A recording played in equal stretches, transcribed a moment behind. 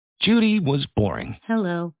Judy was boring.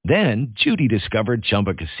 Hello. Then Judy discovered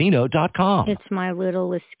ChumbaCasino.com. It's my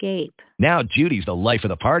little escape. Now Judy's the life of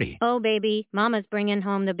the party. Oh, baby, mama's bringing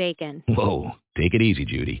home the bacon. Whoa, take it easy,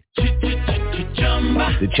 Judy.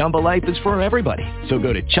 The Chumba life is for everybody. So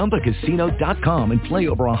go to ChumbaCasino.com and play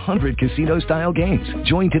over 100 casino-style games.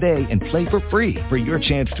 Join today and play for free for your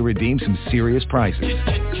chance to redeem some serious prizes.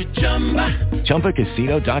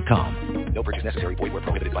 ChumbaCasino.com. No purchase necessary. Void where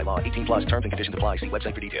prohibited by law. 18 plus terms and conditions apply. See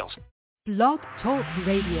website for details. Blog Talk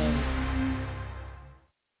Radio.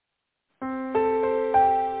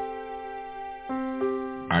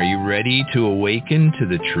 Are you ready to awaken to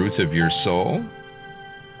the truth of your soul?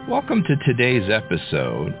 Welcome to today's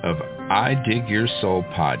episode of I Dig Your Soul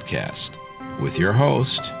podcast with your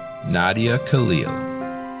host, Nadia Khalil.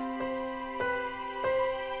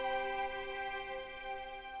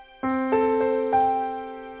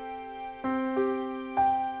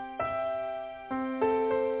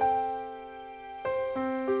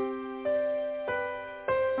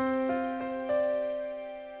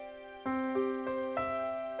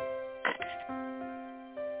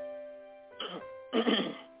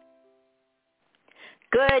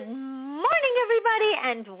 Good morning, everybody,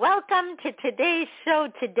 and welcome to today's show.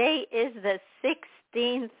 Today is the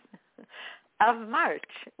 16th of March.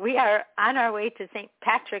 We are on our way to St.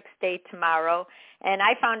 Patrick's Day tomorrow, and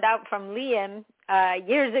I found out from Liam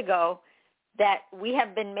years ago that we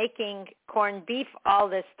have been making corned beef all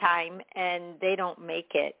this time, and they don't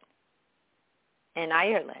make it in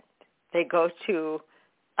Ireland. They go to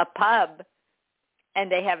a pub,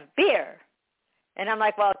 and they have beer. And I'm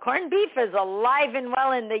like, well, corned beef is alive and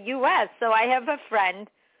well in the U.S. So I have a friend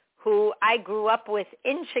who I grew up with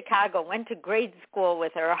in Chicago, went to grade school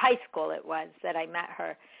with her, or high school it was that I met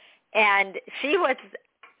her. And she was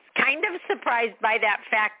kind of surprised by that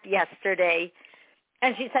fact yesterday.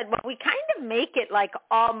 And she said, well, we kind of make it like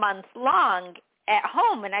all month long at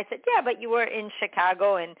home. And I said, yeah, but you were in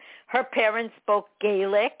Chicago, and her parents spoke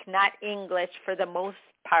Gaelic, not English for the most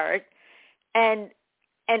part. And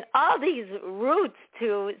all these roots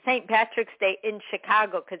to St. Patrick's Day in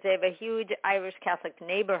Chicago, because they have a huge Irish Catholic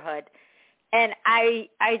neighborhood. And I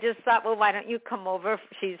just thought, well, why don't you come over?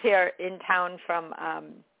 She's here in town from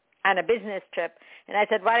on a business trip. And I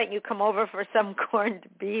said, why don't you come over for some corned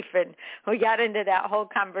beef? And we got into that whole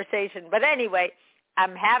conversation. But anyway,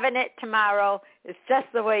 I'm having it tomorrow. It's just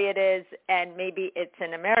the way it is. And maybe it's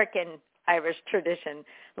an American Irish tradition.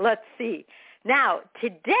 Let's see. Now,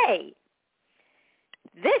 today,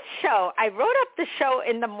 this show, I wrote up the show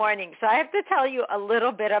in the morning, so I have to tell you a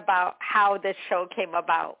little bit about how this show came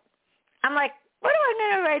about. I'm like, what am I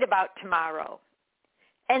going to write about tomorrow?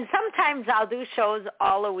 And sometimes I'll do shows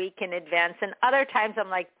all a week in advance, and other times I'm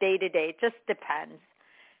like day to day. It just depends.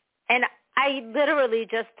 And I literally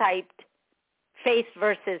just typed faith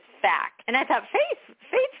versus fact. And I thought,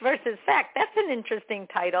 faith versus fact, that's an interesting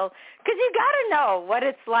title, because you got to know what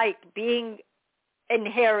it's like being and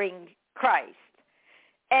hearing Christ.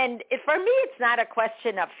 And for me, it's not a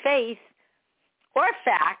question of faith or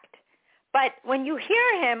fact, but when you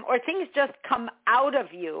hear him or things just come out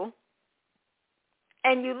of you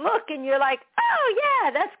and you look and you're like, oh,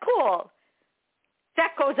 yeah, that's cool.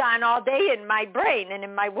 That goes on all day in my brain and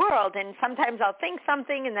in my world, and sometimes I'll think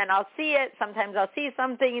something and then I'll see it. Sometimes I'll see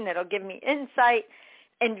something and it'll give me insight.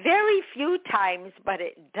 And very few times, but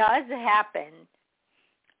it does happen,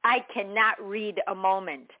 I cannot read a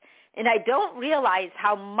moment. And I don't realize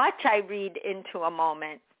how much I read into a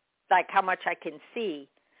moment, like how much I can see,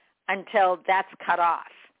 until that's cut off.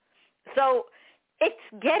 So it's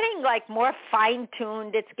getting like more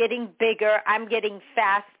fine-tuned. It's getting bigger. I'm getting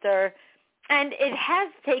faster. And it has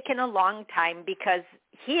taken a long time because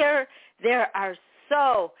here there are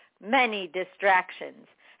so many distractions.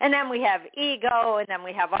 And then we have ego, and then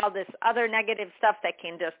we have all this other negative stuff that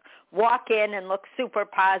can just walk in and look super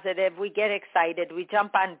positive. We get excited. We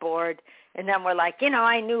jump on board, and then we're like,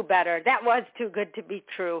 I knew better. That was too good to be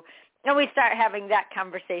true. And we start having that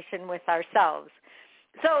conversation with ourselves.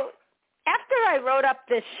 So after I wrote up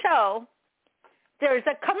this show, there's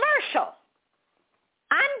a commercial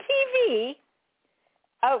on TV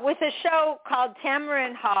with a show called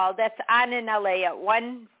Tamarind Hall that's on in LA at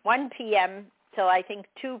 1 p.m. till I think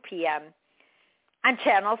 2 p.m. on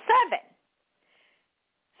Channel 7.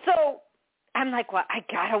 So I'm like, well, I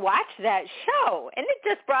got to watch that show. And it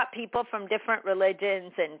just brought people from different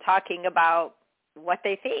religions and talking about what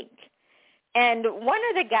they think. And one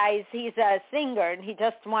of the guys, he's a singer, and he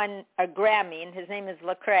just won a Grammy, and his name is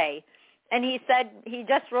Lecrae. And he said he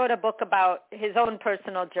just wrote a book about his own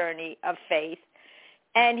personal journey of faith.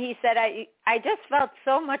 And he said, I just felt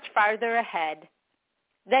so much farther ahead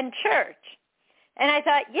than church. And I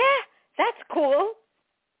thought, yeah, that's cool.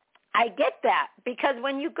 I get that, because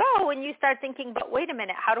when you go and you start thinking, but wait a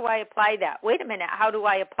minute, how do I apply that? Wait a minute, how do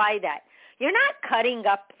I apply that? You're not cutting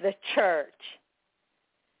up the church.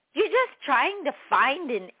 You're just trying to find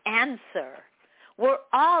an answer. We're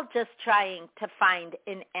all just trying to find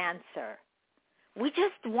an answer. We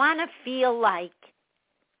just want to feel like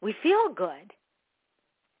we feel good.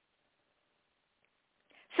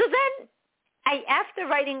 So then, after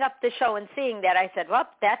writing up the show and seeing that, I said, well,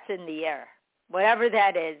 that's in the air. Whatever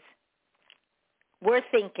that is, we're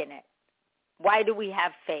thinking it. Why do we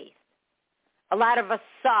have faith? A lot of us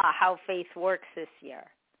saw how faith works this year.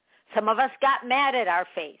 Some of us got mad at our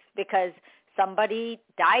faith because somebody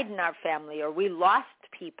died in our family or we lost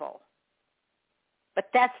people. But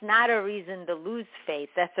that's not a reason to lose faith.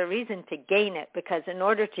 That's a reason to gain it, because in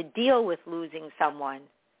order to deal with losing someone,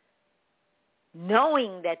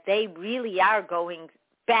 knowing that they really are going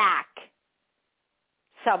back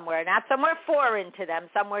somewhere, not somewhere foreign to them,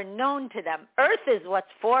 somewhere known to them. Earth is what's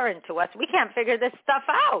foreign to us. We can't figure this stuff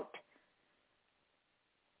out.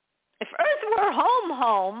 If Earth were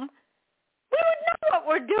home, we would know what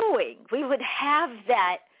we're doing. We would have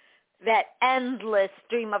that endless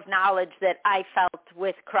stream of knowledge that I felt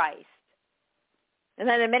with Christ. And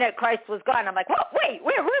then the minute Christ was gone, I'm like, well, wait,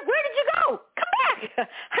 where did you go? Come back.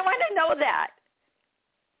 I want to know that.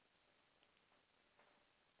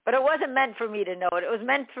 But it wasn't meant for me to know it. It was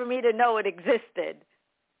meant for me to know it existed.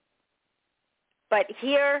 But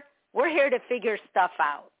we're here to figure stuff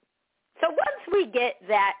out. So once we get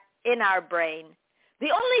that in our brain, the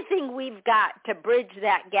only thing we've got to bridge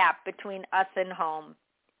that gap between us and home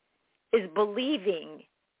is believing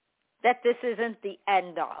that this isn't the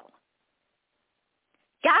end all.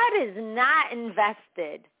 God is not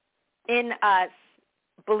invested in us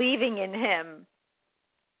believing in him.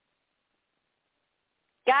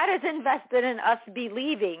 God is invested in us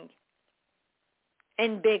believing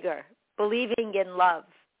in bigger, believing in love.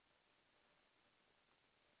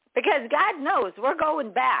 Because God knows we're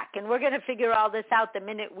going back and we're going to figure all this out the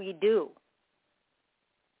minute we do.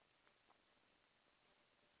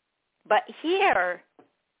 But here,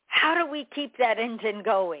 how do we keep that engine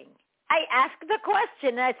going? I asked the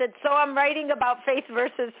question and I said, so I'm writing about faith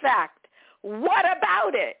versus fact. What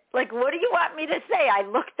about it? Like, what do you want me to say? I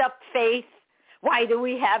looked up faith. Why do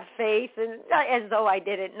we have faith? And as though I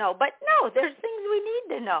didn't know. But no, there's things we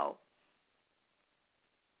need to know.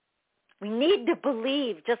 We need to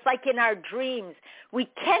believe, just like in our dreams. We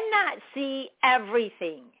cannot see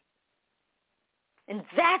everything. And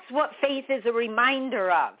that's what faith is a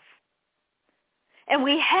reminder of. And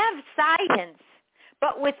we have science,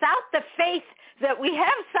 but without the faith that we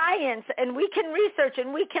have science and we can research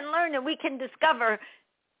and we can learn and we can discover,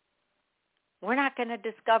 we're not going to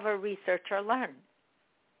discover, research, or learn.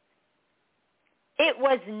 It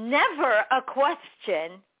was never a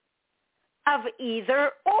question of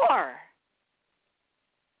either or.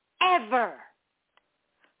 Ever.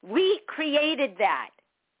 We created that.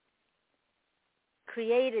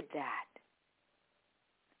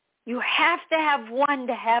 You have to have one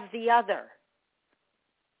to have the other.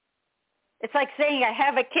 It's like saying, I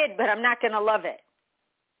have a kid, but I'm not going to love it.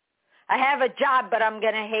 I have a job, but I'm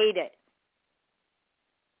going to hate it.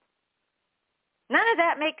 None of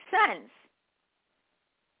that makes sense.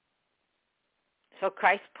 So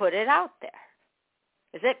Christ put it out there.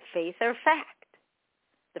 Is it faith or fact?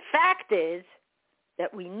 The fact is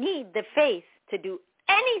that we need the faith to do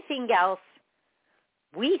anything else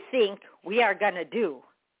we think we are going to do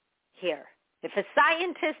here. If a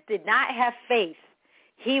scientist did not have faith,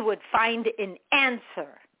 he would find an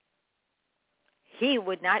answer. He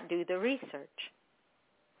would not do the research.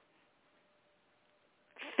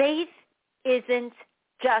 Faith isn't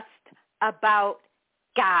just about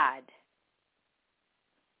God.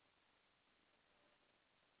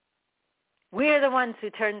 We're the ones who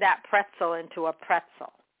turned that pretzel into a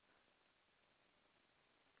pretzel.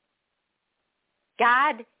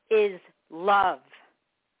 God is love.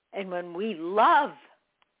 And when we love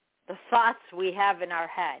the thoughts we have in our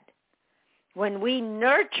head, when we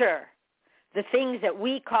nurture the things that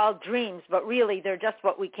we call dreams, but really they're just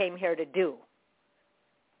what we came here to do,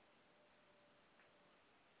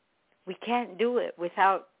 we can't do it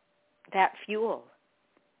without that fuel,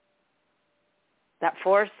 that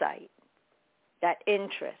foresight, that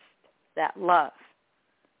interest, that love.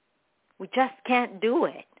 We just can't do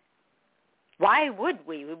it. Why would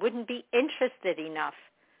we? We wouldn't be interested enough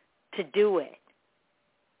to do it.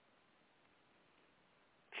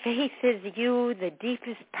 Faith is you, the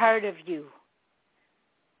deepest part of you.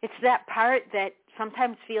 It's that part that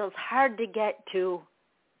sometimes feels hard to get to,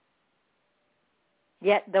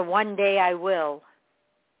 yet the one day I will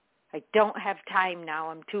I don't have time now.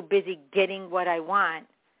 I'm too busy getting what I want.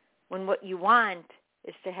 When what you want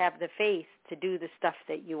is to have the faith to do the stuff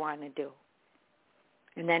that you want to do.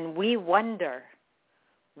 And then we wonder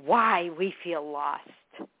why we feel lost.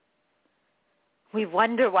 We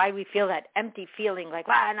wonder why we feel that empty feeling like,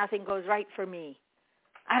 nothing goes right for me.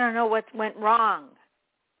 I don't know what went wrong.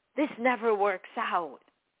 This never works out.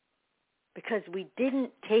 Because we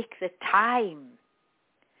didn't take the time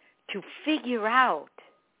to figure out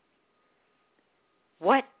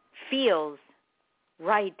what feels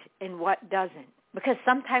right and what doesn't. Because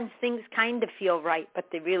sometimes things kind of feel right, but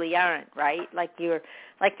they really aren't, right? Like you're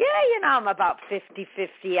like, I'm about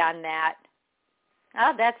 50-50 on that.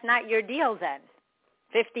 Oh, that's not your deal then.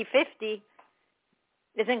 50-50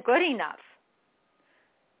 isn't good enough.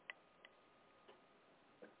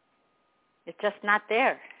 It's just not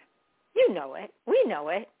there. You know it. We know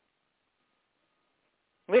it.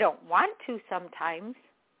 We don't want to sometimes,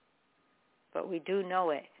 but we do know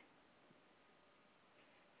it.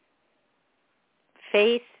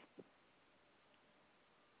 Faith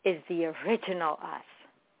is the original us.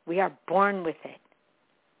 We are born with it.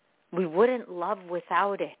 We wouldn't love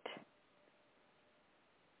without it.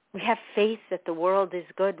 We have faith that the world is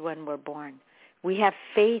good when we're born. We have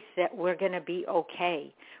faith that we're going to be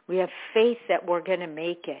okay. We have faith that we're going to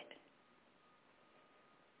make it.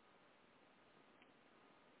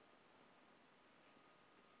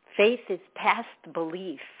 Faith is past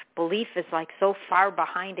belief. Belief is like so far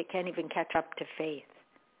behind it can't even catch up to faith.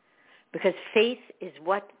 Because faith is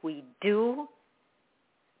what we do.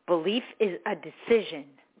 Belief is a decision.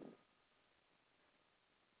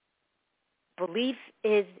 Belief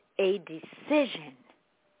is a decision.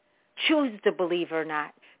 Choose to believe or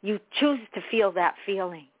not. You choose to feel that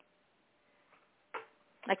feeling.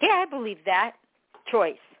 Like, I believe that.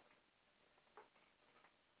 Choice.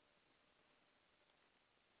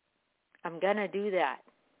 I'm going to do that.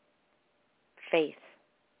 Faith.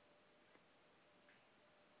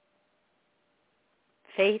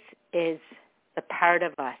 Faith is the part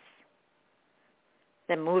of us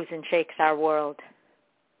that moves and shakes our world.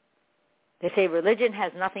 They say religion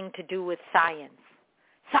has nothing to do with science.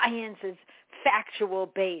 Science is factual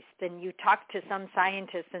based, and you talk to some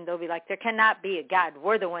scientists and they'll be like, there cannot be a God.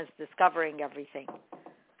 We're the ones discovering everything.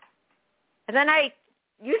 And then I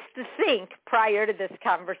used to think prior to this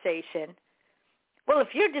conversation, well, if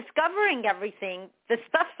you're discovering everything, the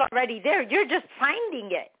stuff's already there. You're just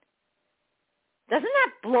finding it. Doesn't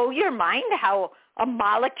that blow your mind how a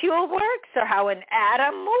molecule works or how an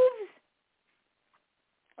atom moves?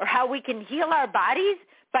 Or how we can heal our bodies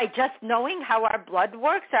by just knowing how our blood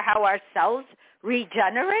works or how our cells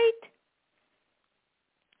regenerate?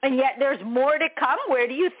 And yet there's more to come. Where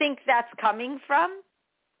do you think that's coming from?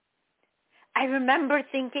 I remember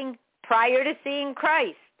thinking prior to seeing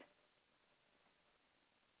Christ,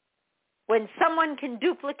 when someone can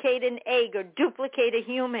duplicate an egg or duplicate a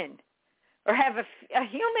human or have a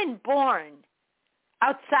human born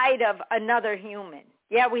outside of another human.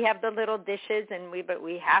 Yeah, we have the little dishes, but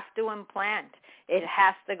we have to implant. It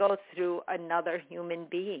has to go through another human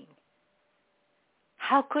being.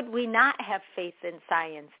 How could we not have faith in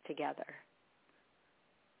science together?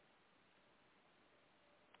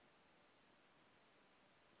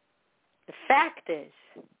 The fact is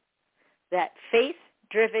that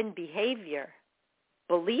faith-driven behavior,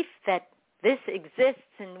 belief that this exists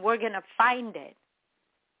and we're going to find it,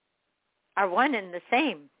 are one and the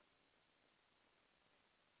same.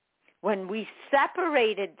 When we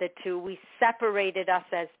separated the two, we separated us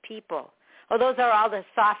as people. Oh, those are all the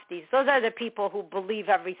softies. Those are the people who believe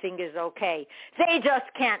everything is okay. They just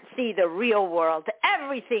can't see the real world.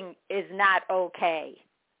 Everything is not okay.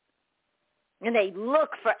 And they look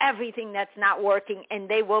for everything that's not working, and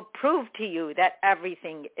they will prove to you that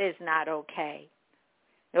everything is not okay.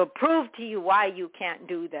 They'll prove to you why you can't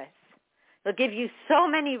do this. They'll give you so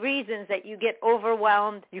many reasons that you get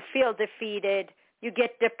overwhelmed, you feel defeated, you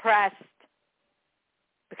get depressed,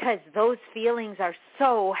 because those feelings are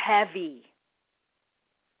so heavy.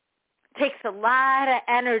 It takes a lot of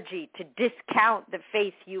energy to discount the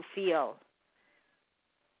faith you feel.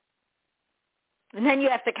 And then you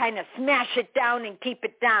have to kind of smash it down and keep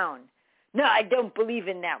it down. No, I don't believe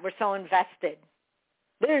in that. We're so invested.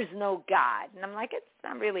 There's no God. And I'm like, it's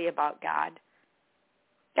not really about God.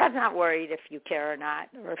 God's not worried if you care or not,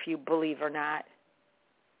 or if you believe or not.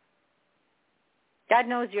 God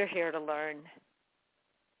knows you're here to learn.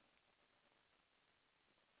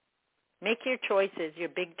 Make your choices, your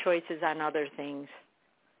big choices on other things.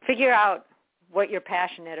 Figure out what you're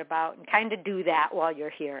passionate about and kind of do that while you're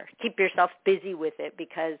here. Keep yourself busy with it,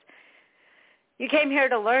 because you came here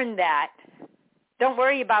to learn that. Don't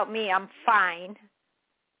worry about me. I'm fine.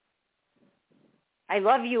 I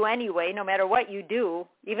love you anyway, no matter what you do.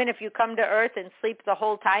 Even if you come to earth and sleep the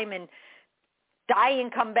whole time and die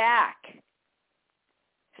and come back,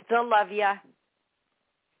 still love you.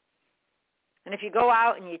 And if you go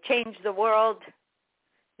out and you change the world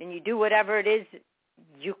and you do whatever it is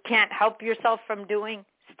you can't help yourself from doing,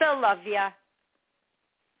 still love you.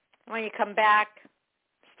 When you come back,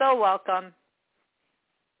 still welcome.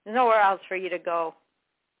 There's nowhere else for you to go.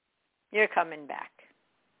 You're coming back.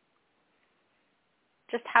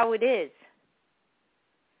 Just how it is.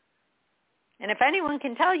 And if anyone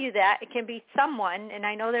can tell you that, it can be someone, and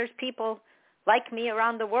I know there's people like me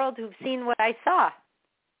around the world who've seen what I saw.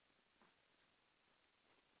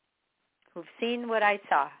 Who've seen what I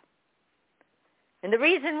saw. And the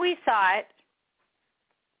reason we saw it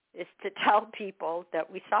is to tell people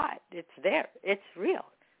that we saw it. It's there. It's real.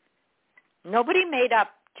 Nobody made up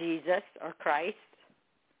Jesus or Christ.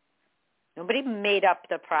 Nobody made up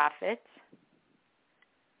the prophets.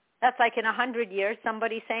 That's like in 100 years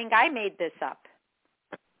somebody saying, I made this up.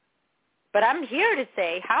 But I'm here to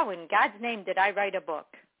say, how in God's name did I write a book?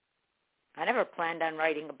 I never planned on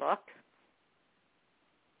writing a book.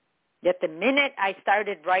 Yet the minute I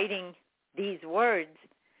started writing these words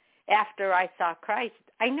after I saw Christ,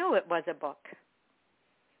 I knew it was a book.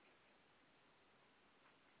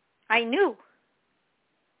 I knew.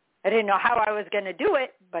 I didn't know how I was going to do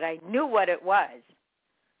it, but I knew what it was.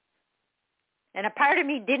 And a part of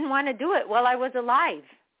me didn't want to do it while I was alive.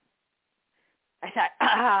 I thought,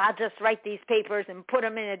 I'll just write these papers and put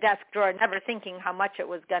them in a desk drawer, never thinking how much it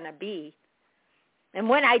was going to be. And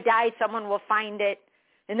when I die, someone will find it,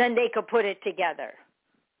 and then they could put it together.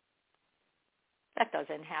 That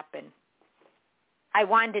doesn't happen. I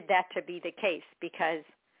wanted that to be the case because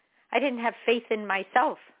I didn't have faith in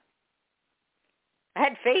myself. I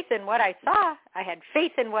had faith in what I saw. I had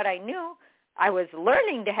faith in what I knew. I was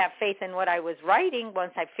learning to have faith in what I was writing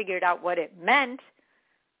once I figured out what it meant.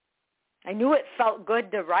 I knew it felt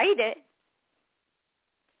good to write it.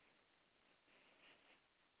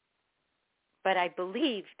 But I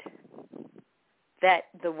believed that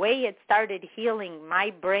the way it started healing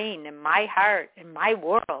my brain and my heart and my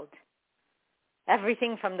world,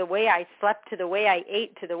 everything from the way I slept to the way I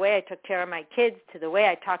ate to the way I took care of my kids to the way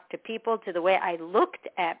I talked to people to the way I looked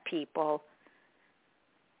at people,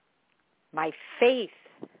 my faith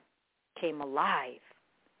came alive.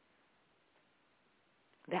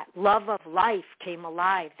 That love of life came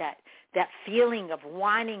alive, that feeling of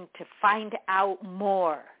wanting to find out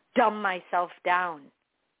more, dumb myself down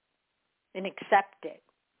and accept it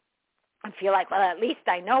and feel like, well, at least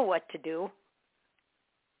I know what to do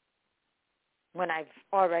when I've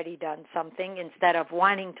already done something instead of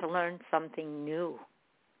wanting to learn something new.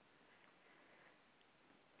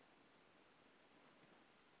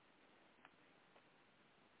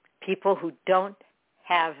 People who don't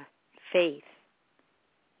have faith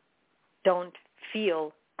don't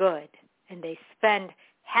feel good, and they spend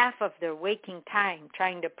half of their waking time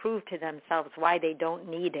trying to prove to themselves why they don't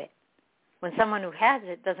need it. When someone who has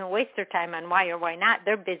it doesn't waste their time on why or why not,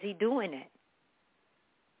 they're busy doing it.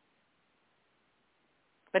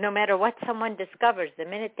 But no matter what someone discovers, the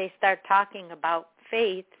minute they start talking about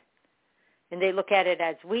faith and they look at it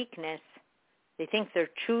as weakness, they think they're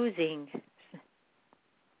choosing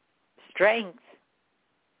strength.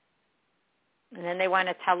 And then they want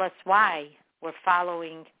to tell us why we're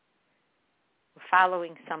following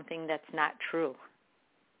something that's not true.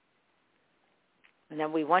 And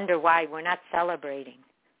then we wonder why we're not celebrating.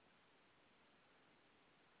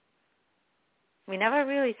 We never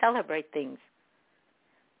really celebrate things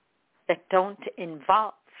that don't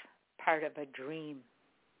involve part of a dream,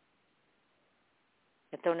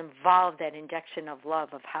 that don't involve that injection of love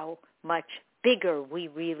of how much bigger we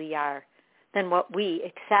really are than what we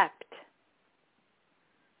accept.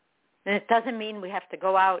 And it doesn't mean we have to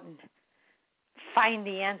go out and find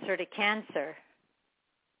the answer to cancer.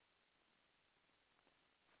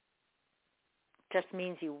 It just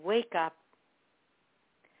means you wake up,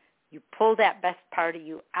 you pull that best part of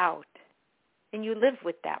you out, and you live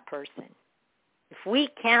with that person. If we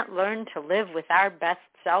can't learn to live with our best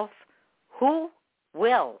self, who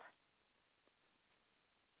will?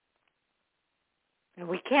 And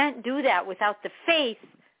we can't do that without the faith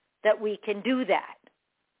that we can do that.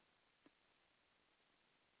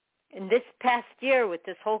 In this past year with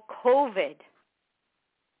this whole COVID,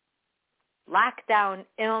 lockdown,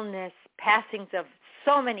 illness, passings of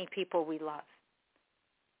so many people we love,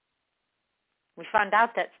 we found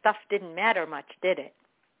out that stuff didn't matter much, did it?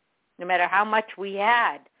 No matter how much we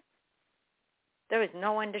had, there was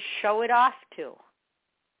no one to show it off to.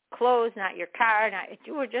 clothes, not your car.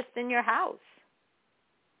 You were just in your house.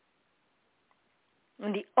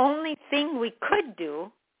 And the only thing we could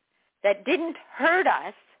do that didn't hurt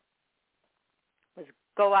us was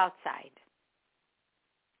go outside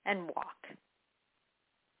and walk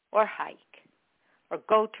or hike or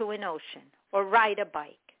go to an ocean or ride a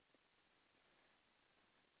bike.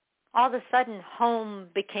 All of a sudden, home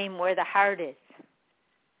became where the heart is.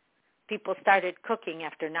 People started cooking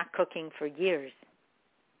after not cooking for years.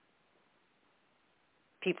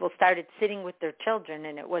 People started sitting with their children,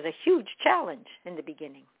 and it was a huge challenge in the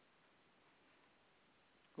beginning.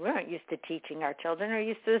 We weren't used to teaching our children or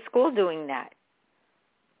used to the school doing that.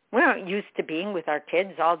 We weren't used to being with our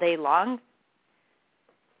kids all day long.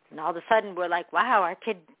 And all of a sudden, we're like, wow, our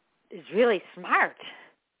kid is really smart.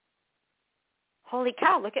 Holy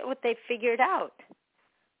cow, look at what they figured out.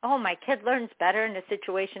 Oh, my kid learns better in a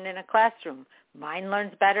situation in a classroom. Mine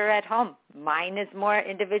learns better at home. Mine is more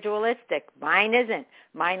individualistic. Mine isn't.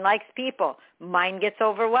 Mine likes people. Mine gets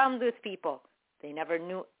overwhelmed with people. They never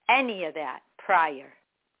knew any of that prior.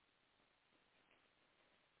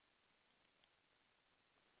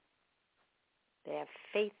 They have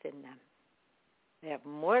faith in them. They have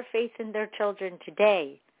more faith in their children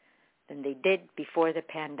today than they did before the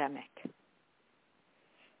pandemic.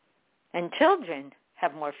 And children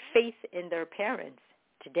have more faith in their parents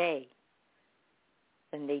today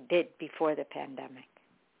than they did before the pandemic.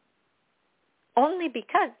 Only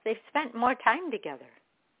because they've spent more time together.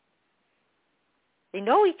 They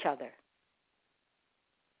know each other.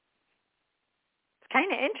 It's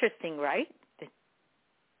kind of interesting, right?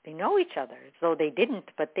 They know each other as though they didn't,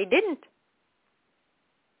 but they didn't.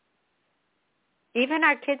 Even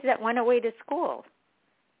our kids that went away to school,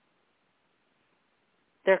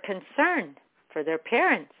 they're concerned for their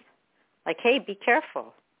parents. Like, hey, be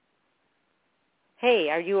careful. Hey,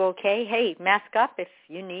 are you okay? Hey, mask up if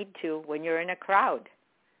you need to when you're in a crowd.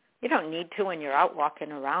 You don't need to when you're out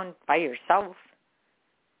walking around by yourself.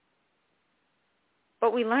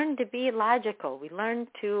 But we learned to be logical. We learned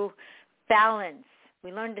to balance.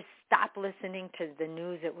 We learned to stop listening to the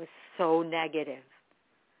news. It was so negative.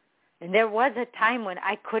 And there was a time when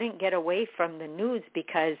I couldn't get away from the news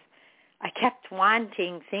because I kept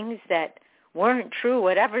wanting things that weren't true,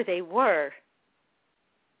 whatever they were.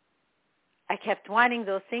 I kept wanting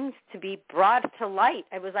those things to be brought to light.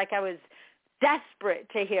 I was like I was desperate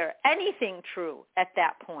to hear anything true at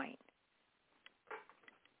that point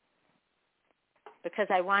because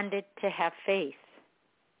I wanted to have faith.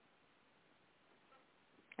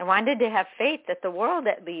 I wanted to have faith that the world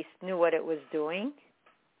at least knew what it was doing,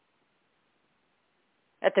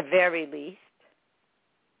 at the very least.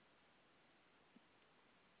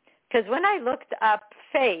 Because when I looked up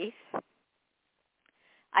faith,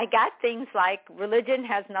 I got things like religion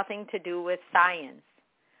has nothing to do with science.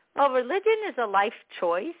 Well, religion is a life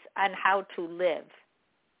choice on how to live.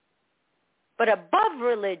 But above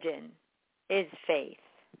religion is faith.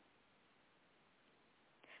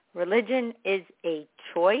 Religion is a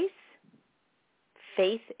choice.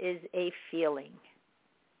 Faith is a feeling.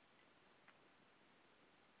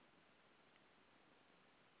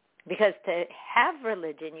 Because to have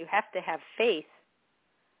religion, you have to have faith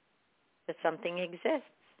that something exists.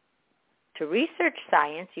 To research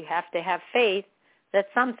science, you have to have faith that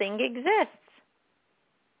something exists.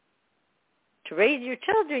 To raise your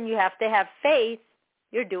children, you have to have faith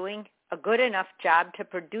you're doing a good enough job to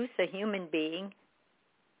produce a human being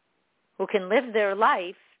who can live their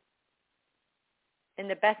life in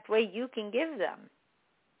the best way you can give them.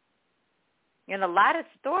 And a lot of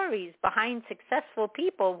stories behind successful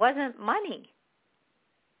people wasn't money.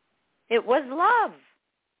 It was love.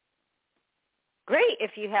 Great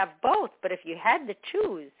if you have both, but if you had to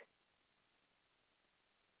choose,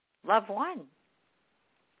 love won.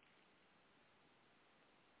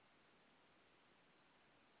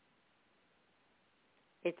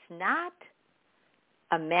 It's not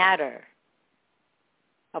a matter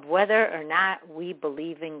of whether or not we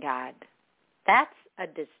believe in God. That's a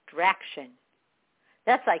distraction.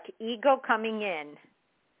 That's like ego coming in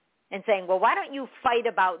and saying, well, why don't you fight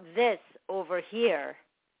about this over here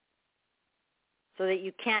so that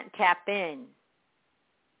you can't tap in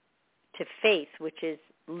to faith, which is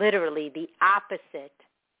literally the opposite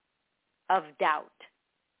of doubt.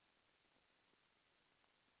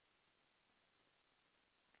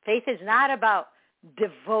 Faith is not about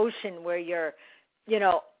devotion where you're,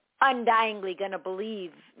 undyingly going to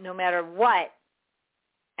believe no matter what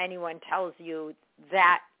anyone tells you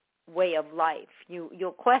that way of life.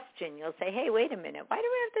 You'll question. You'll say, hey, wait a minute. Why do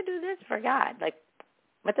we have to do this for God? Like,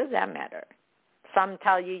 what does that matter? Some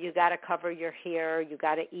tell you got to cover your hair. You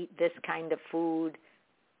got to eat this kind of food.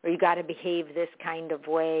 or you got to behave this kind of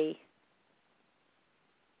way.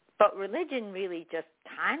 But religion really just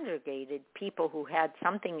congregated people who had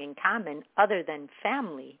something in common other than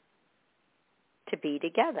family to be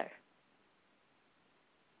together.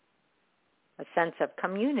 A sense of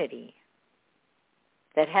community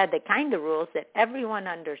that had the kind of rules that everyone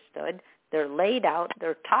understood. They're laid out,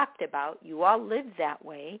 they're talked about, you all live that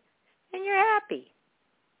way, and you're happy.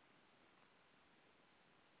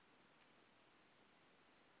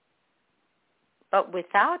 But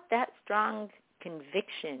without that strong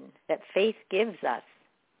conviction that faith gives us,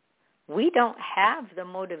 we don't have the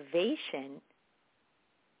motivation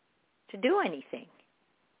to do anything.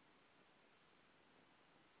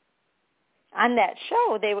 On that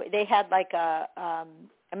show, they had like a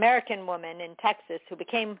American woman in Texas who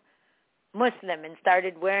became Muslim and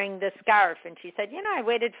started wearing the scarf. And she said, I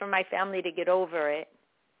waited for my family to get over it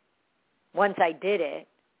once I did it.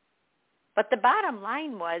 But the bottom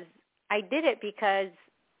line was I did it because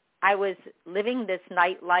I was living this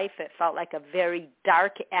nightlife. It felt like a very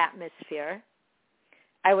dark atmosphere.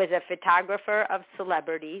 I was a photographer of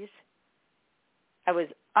celebrities. I was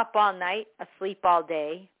up all night, asleep all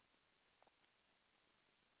day.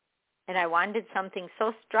 And I wanted something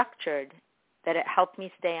so structured that it helped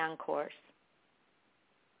me stay on course.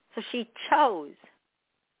 So she chose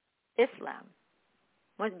Islam,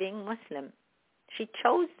 was being Muslim. She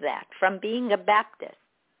chose that from being a Baptist.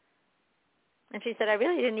 And she said, I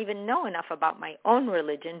really didn't even know enough about my own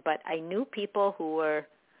religion, but I knew people who were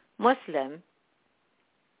Muslim,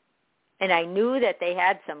 and I knew that they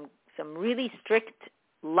had some really strict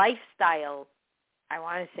lifestyle, I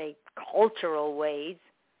want to say cultural ways.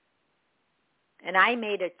 And I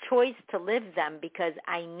made a choice to live them because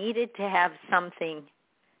I needed to have something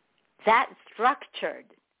that structured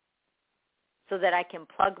so that I can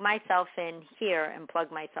plug myself in here and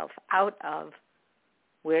plug myself out of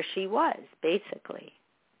where she was, basically.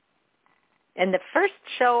 And the first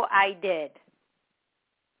show I did,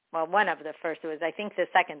 well, one of the first, it was I think the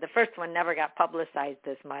second, the first one never got publicized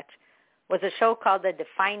as much, was a show called The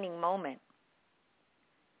Defining Moment.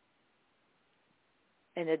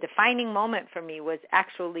 And the defining moment for me was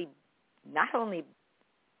actually not only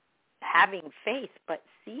having faith, but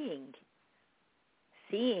seeing.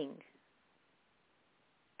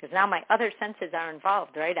 Because now my other senses are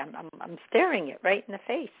involved, right? I'm staring it right in the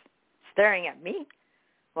face. Staring at me.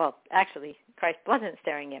 Well, actually, Christ wasn't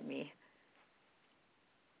staring at me.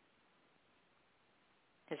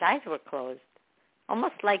 His eyes were closed,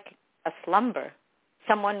 almost like a slumber.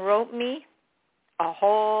 Someone wrote me a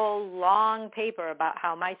whole long paper about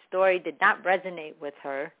how my story did not resonate with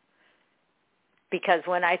her because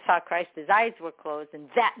when I saw Christ, his eyes were closed, and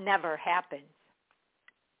that never happens.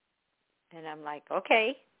 And I'm like,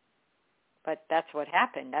 okay, but that's what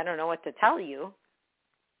happened. I don't know what to tell you.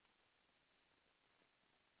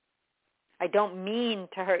 I don't mean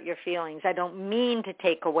to hurt your feelings. I don't mean to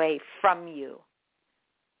take away from you.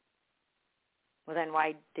 Well, then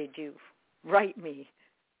why did you write me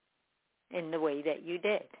in the way that you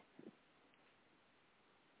did?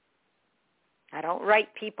 I don't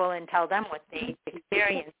write people and tell them what they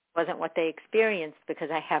experienced wasn't what they experienced because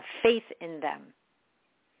I have faith in them.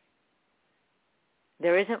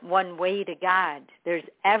 There isn't one way to God. There's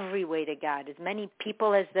every way to God. As many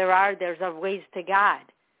people as there are, there's ways to God.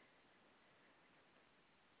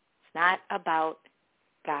 It's not about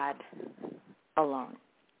God alone.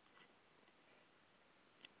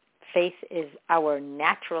 Faith is our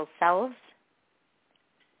natural selves.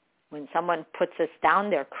 When someone puts us down,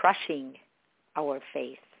 they're crushing our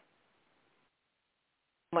faith.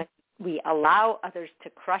 When we allow others to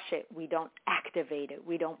crush it, we don't activate it.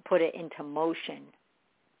 We don't put it into motion.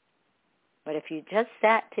 But if you just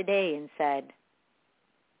sat today and said,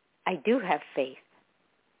 I do have faith.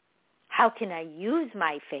 How can I use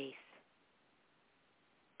my faith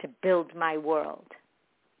to build my world?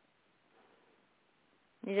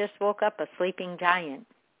 You just woke up a sleeping giant.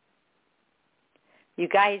 You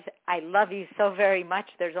guys, I love you so very much.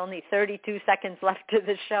 There's only 32 seconds left to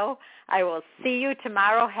the show. I will see you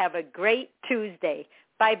tomorrow. Have a great Tuesday.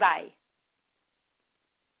 Bye-bye.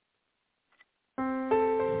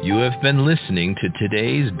 You have been listening to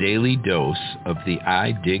today's daily dose of the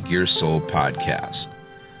I Dig Your Soul podcast.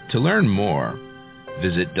 To learn more,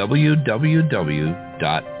 visit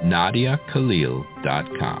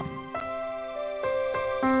www.nadiakhalil.com.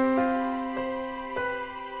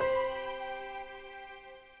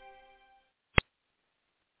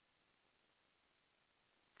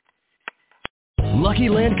 Lucky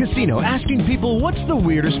Land Casino, asking people, what's the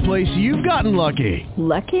weirdest place you've gotten lucky?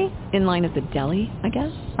 Lucky? In line at the deli, I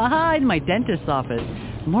guess? Aha, in my dentist's office.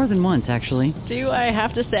 More than once, actually. Do I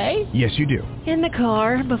have to say? Yes, you do. In the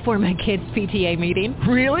car before my kids' PTA meeting.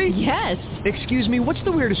 Really? Yes. Excuse me, what's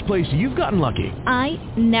the weirdest place you've gotten lucky? I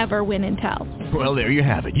never win and tell. Well, there you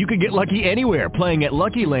have it. You can get lucky anywhere, playing at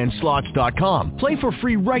LuckyLandSlots.com. Play for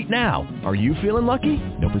free right now. Are you feeling lucky?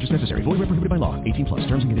 No purchase necessary. Void where prohibited by law. 18+.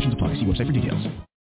 Terms and conditions apply. See website for details.